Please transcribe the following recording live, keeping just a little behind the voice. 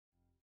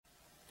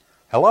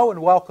Hello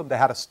and welcome to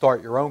How to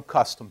Start Your Own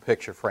Custom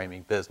Picture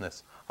Framing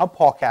Business. I'm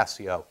Paul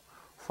Cassio.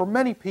 For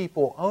many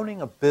people,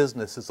 owning a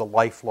business is a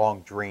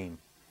lifelong dream.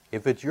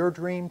 If it's your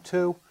dream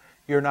too,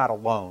 you're not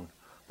alone.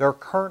 There are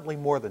currently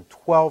more than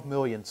 12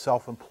 million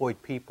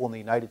self-employed people in the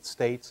United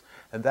States,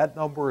 and that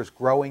number is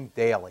growing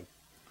daily.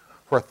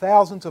 For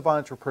thousands of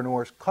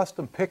entrepreneurs,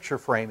 custom picture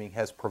framing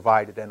has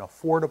provided an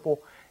affordable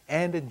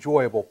and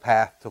enjoyable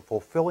path to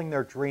fulfilling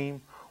their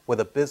dream with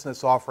a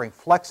business offering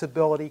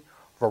flexibility,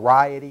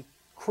 variety,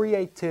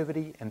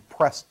 creativity, and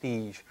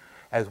prestige,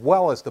 as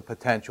well as the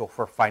potential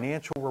for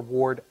financial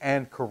reward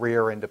and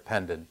career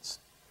independence.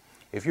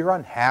 If you're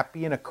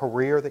unhappy in a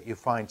career that you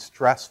find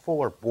stressful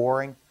or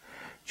boring,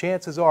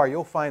 chances are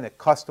you'll find that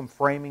custom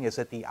framing is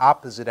at the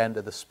opposite end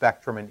of the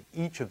spectrum in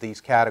each of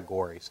these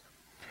categories.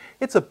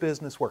 It's a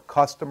business where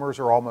customers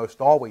are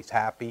almost always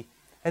happy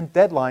and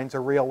deadlines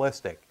are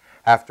realistic.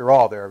 After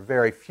all, there are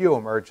very few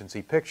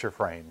emergency picture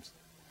frames.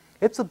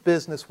 It's a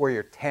business where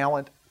your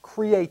talent,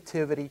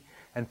 creativity,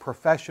 and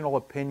professional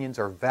opinions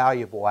are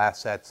valuable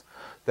assets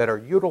that are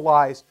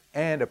utilized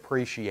and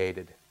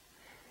appreciated.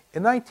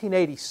 In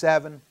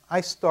 1987,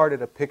 I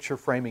started a picture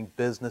framing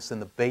business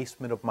in the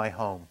basement of my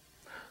home.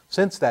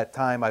 Since that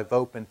time, I've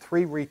opened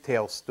 3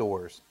 retail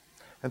stores.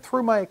 And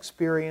through my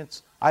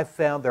experience, I've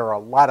found there are a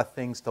lot of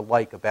things to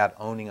like about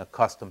owning a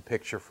custom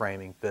picture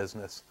framing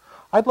business.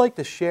 I'd like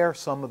to share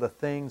some of the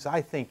things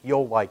I think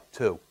you'll like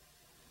too.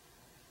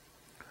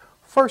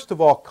 First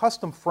of all,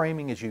 custom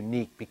framing is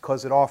unique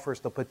because it offers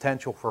the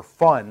potential for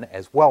fun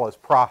as well as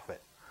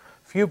profit.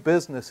 Few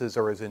businesses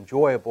are as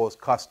enjoyable as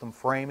custom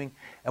framing,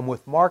 and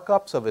with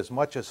markups of as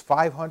much as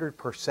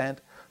 500%,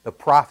 the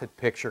profit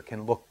picture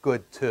can look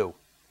good too.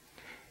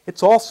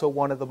 It's also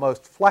one of the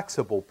most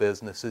flexible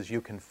businesses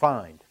you can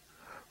find.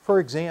 For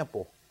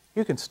example,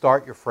 you can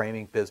start your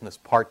framing business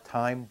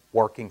part-time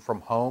working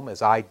from home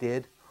as I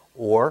did,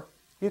 or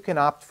you can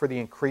opt for the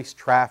increased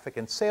traffic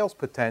and sales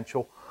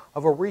potential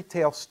of a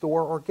retail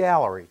store or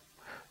gallery.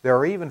 There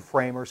are even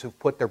framers who've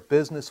put their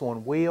business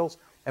on wheels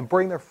and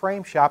bring their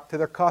frame shop to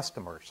their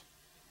customers.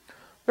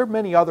 There are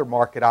many other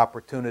market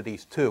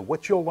opportunities too,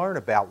 which you'll learn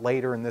about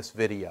later in this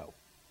video.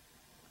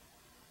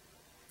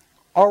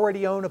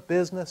 Already own a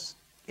business?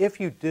 If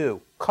you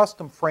do,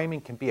 custom framing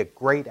can be a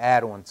great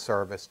add-on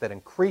service that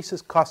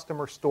increases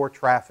customer store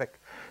traffic,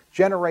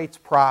 generates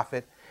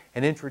profit,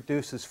 and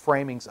introduces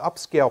framing's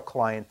upscale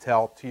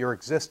clientele to your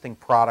existing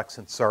products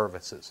and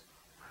services.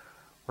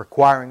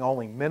 Requiring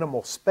only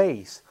minimal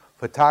space,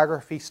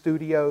 photography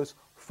studios,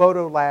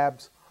 photo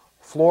labs,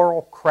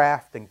 floral,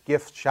 craft and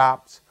gift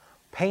shops,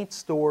 paint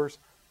stores,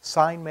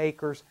 sign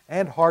makers,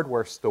 and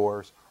hardware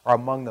stores are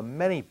among the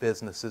many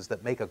businesses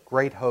that make a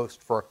great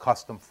host for a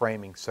custom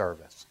framing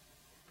service.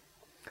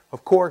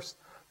 Of course,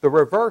 the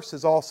reverse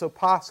is also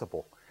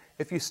possible.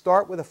 If you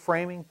start with a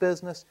framing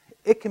business,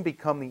 it can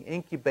become the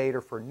incubator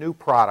for new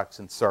products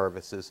and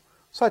services,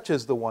 such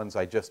as the ones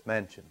I just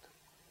mentioned.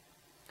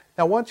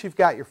 Now, once you've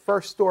got your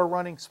first store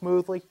running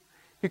smoothly,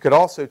 you could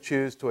also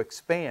choose to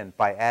expand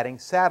by adding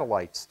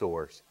satellite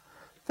stores.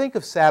 Think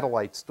of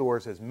satellite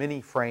stores as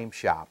mini frame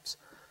shops.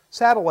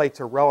 Satellites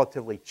are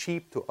relatively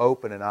cheap to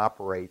open and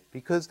operate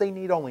because they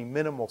need only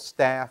minimal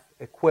staff,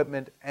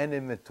 equipment, and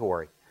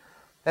inventory.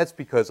 That's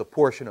because a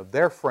portion of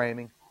their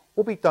framing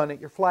will be done at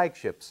your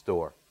flagship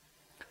store.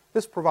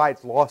 This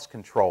provides loss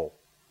control.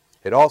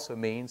 It also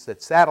means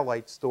that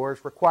satellite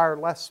stores require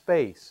less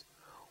space,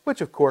 which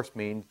of course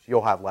means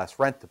you'll have less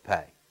rent to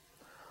pay.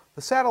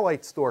 The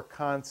satellite store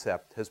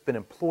concept has been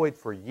employed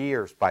for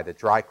years by the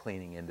dry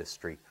cleaning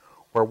industry,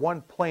 where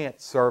one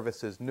plant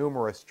services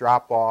numerous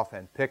drop-off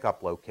and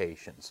pickup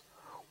locations.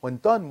 When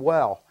done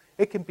well,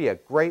 it can be a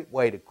great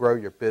way to grow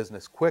your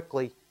business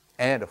quickly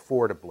and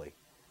affordably.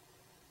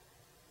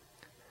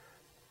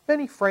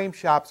 Many frame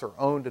shops are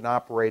owned and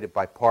operated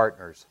by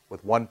partners,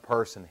 with one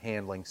person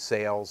handling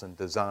sales and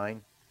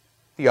design,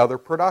 the other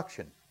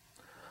production.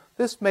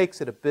 This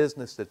makes it a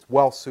business that's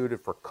well suited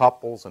for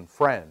couples and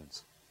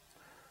friends.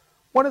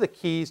 One of the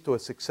keys to a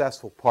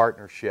successful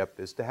partnership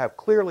is to have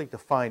clearly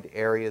defined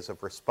areas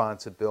of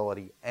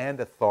responsibility and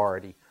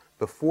authority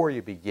before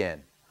you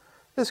begin.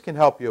 This can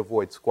help you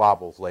avoid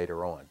squabbles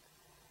later on.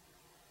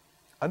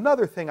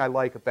 Another thing I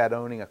like about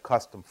owning a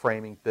custom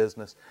framing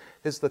business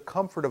is the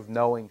comfort of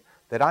knowing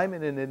that I'm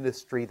in an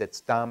industry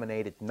that's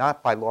dominated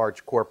not by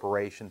large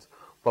corporations,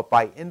 but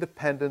by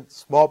independent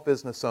small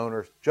business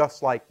owners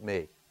just like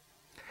me.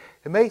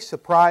 It may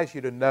surprise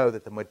you to know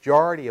that the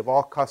majority of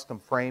all custom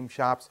frame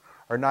shops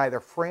are neither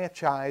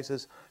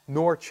franchises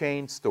nor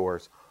chain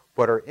stores,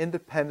 but are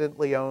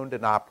independently owned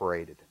and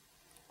operated.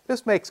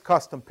 This makes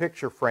custom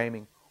picture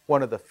framing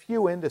one of the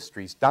few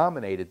industries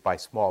dominated by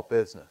small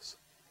business.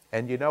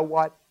 And you know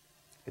what?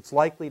 It's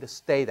likely to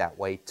stay that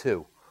way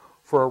too,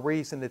 for a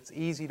reason that's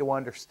easy to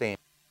understand.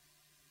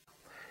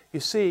 You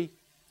see,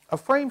 a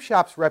frame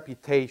shop's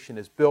reputation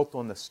is built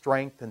on the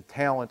strength and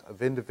talent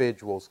of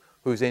individuals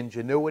whose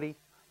ingenuity,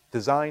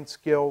 design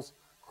skills,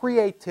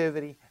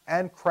 creativity,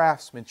 and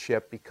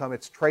craftsmanship become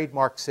its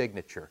trademark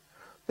signature.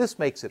 This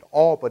makes it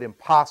all but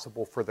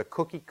impossible for the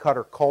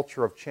cookie-cutter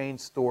culture of chain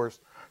stores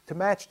to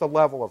match the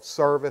level of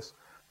service,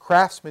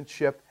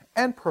 craftsmanship,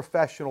 and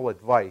professional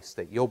advice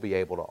that you'll be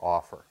able to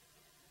offer.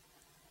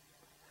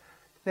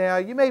 Now,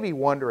 you may be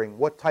wondering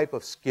what type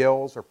of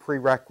skills or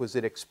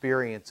prerequisite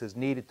experience is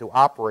needed to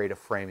operate a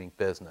framing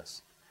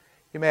business.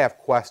 You may have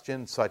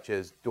questions such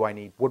as, do I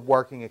need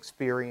woodworking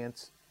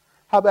experience?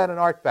 How about an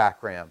art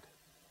background?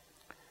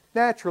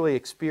 Naturally,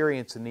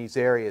 experience in these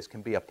areas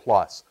can be a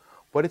plus,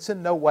 but it's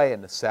in no way a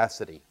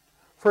necessity.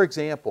 For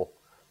example,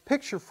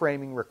 picture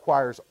framing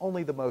requires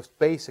only the most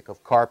basic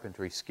of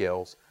carpentry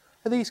skills,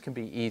 and these can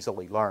be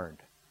easily learned.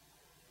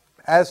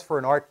 As for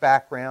an art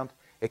background,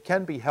 it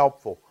can be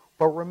helpful,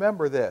 but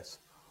remember this,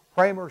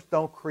 framers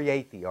don't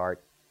create the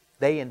art,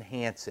 they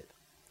enhance it.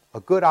 A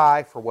good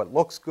eye for what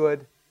looks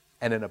good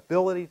and an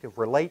ability to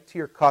relate to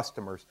your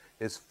customers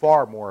is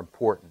far more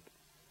important.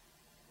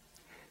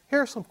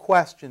 Here are some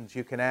questions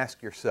you can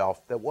ask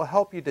yourself that will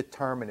help you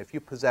determine if you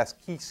possess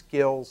key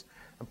skills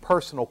and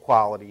personal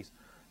qualities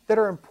that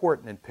are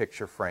important in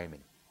picture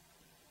framing.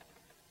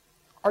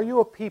 Are you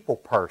a people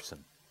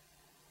person?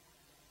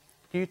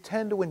 Do you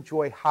tend to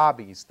enjoy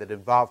hobbies that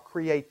involve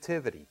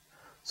creativity,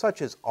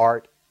 such as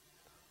art,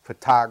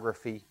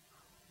 photography,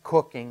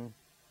 cooking,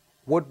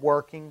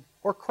 woodworking,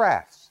 or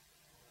crafts?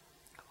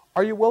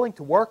 Are you willing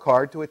to work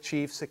hard to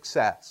achieve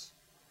success?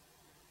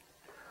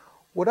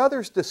 Would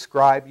others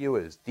describe you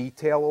as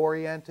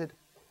detail-oriented?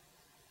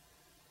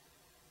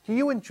 Do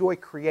you enjoy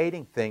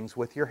creating things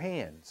with your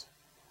hands?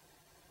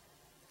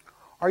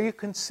 Are you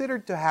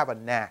considered to have a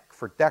knack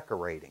for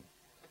decorating?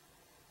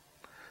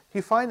 Do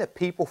you find that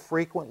people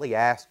frequently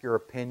ask your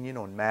opinion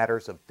on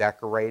matters of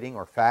decorating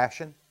or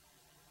fashion?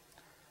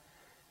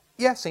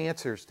 Yes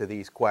answers to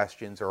these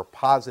questions are a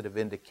positive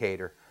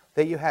indicator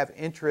that you have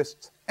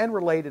interests and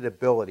related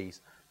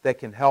abilities that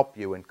can help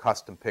you in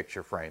custom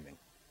picture framing.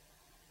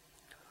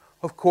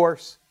 Of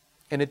course,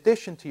 in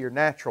addition to your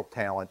natural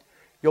talent,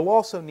 you'll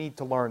also need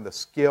to learn the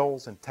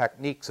skills and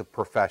techniques of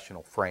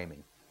professional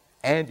framing,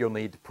 and you'll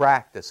need to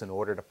practice in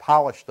order to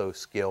polish those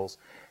skills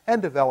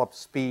and develop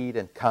speed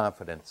and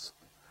confidence.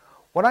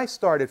 When I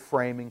started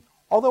framing,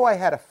 although I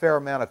had a fair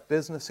amount of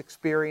business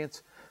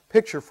experience,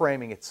 picture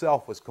framing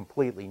itself was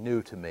completely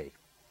new to me.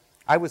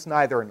 I was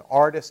neither an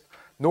artist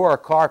nor a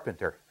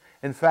carpenter.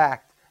 In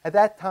fact, at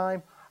that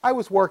time, I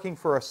was working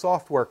for a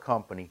software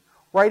company,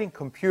 writing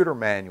computer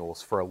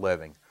manuals for a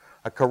living,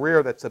 a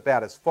career that's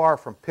about as far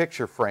from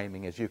picture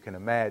framing as you can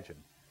imagine.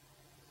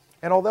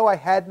 And although I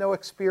had no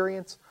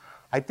experience,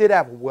 I did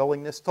have a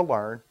willingness to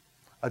learn,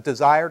 a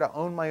desire to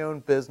own my own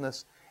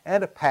business,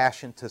 and a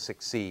passion to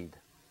succeed.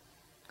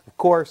 Of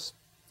course,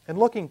 in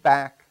looking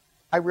back,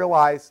 I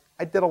realized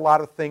I did a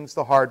lot of things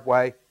the hard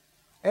way,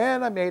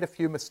 and I made a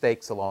few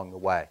mistakes along the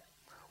way.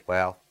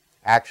 Well,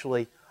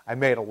 actually, I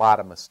made a lot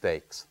of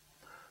mistakes.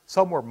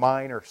 Some were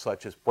minor,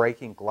 such as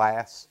breaking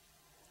glass.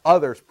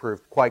 Others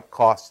proved quite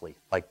costly,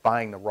 like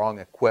buying the wrong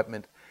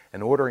equipment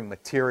and ordering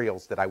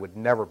materials that I would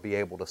never be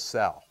able to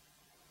sell.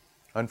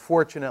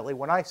 Unfortunately,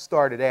 when I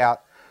started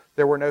out,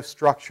 there were no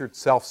structured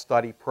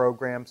self-study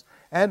programs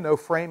and no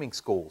framing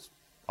schools,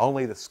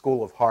 only the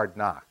school of hard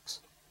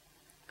knocks.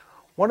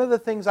 One of the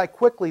things I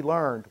quickly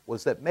learned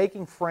was that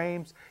making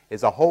frames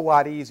is a whole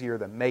lot easier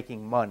than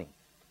making money.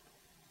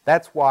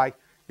 That's why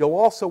you'll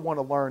also want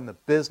to learn the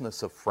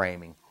business of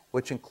framing,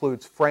 which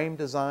includes frame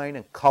design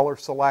and color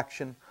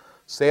selection,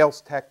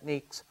 sales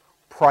techniques,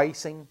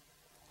 pricing,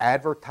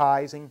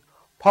 advertising,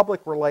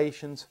 public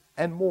relations,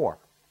 and more.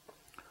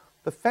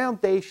 The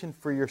foundation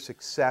for your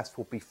success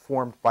will be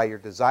formed by your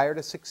desire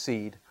to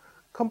succeed,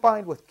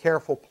 combined with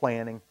careful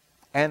planning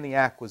and the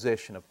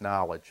acquisition of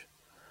knowledge.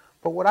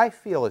 But what I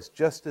feel is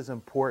just as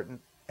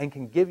important and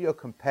can give you a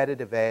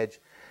competitive edge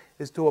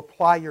is to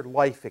apply your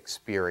life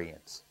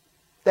experience.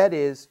 That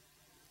is,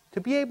 to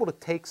be able to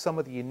take some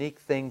of the unique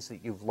things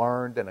that you've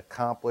learned and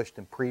accomplished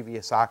in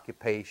previous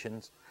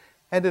occupations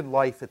and in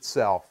life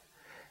itself,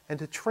 and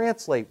to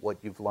translate what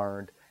you've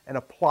learned and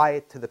apply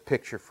it to the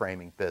picture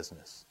framing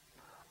business.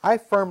 I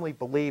firmly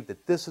believe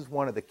that this is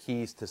one of the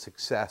keys to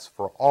success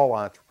for all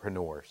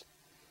entrepreneurs.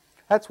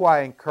 That's why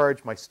I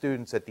encourage my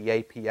students at the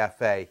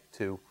APFA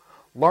to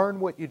learn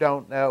what you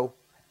don't know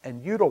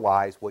and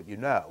utilize what you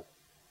know.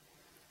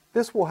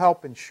 This will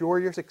help ensure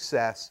your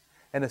success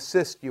and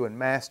assist you in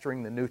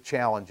mastering the new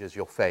challenges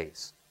you'll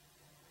face.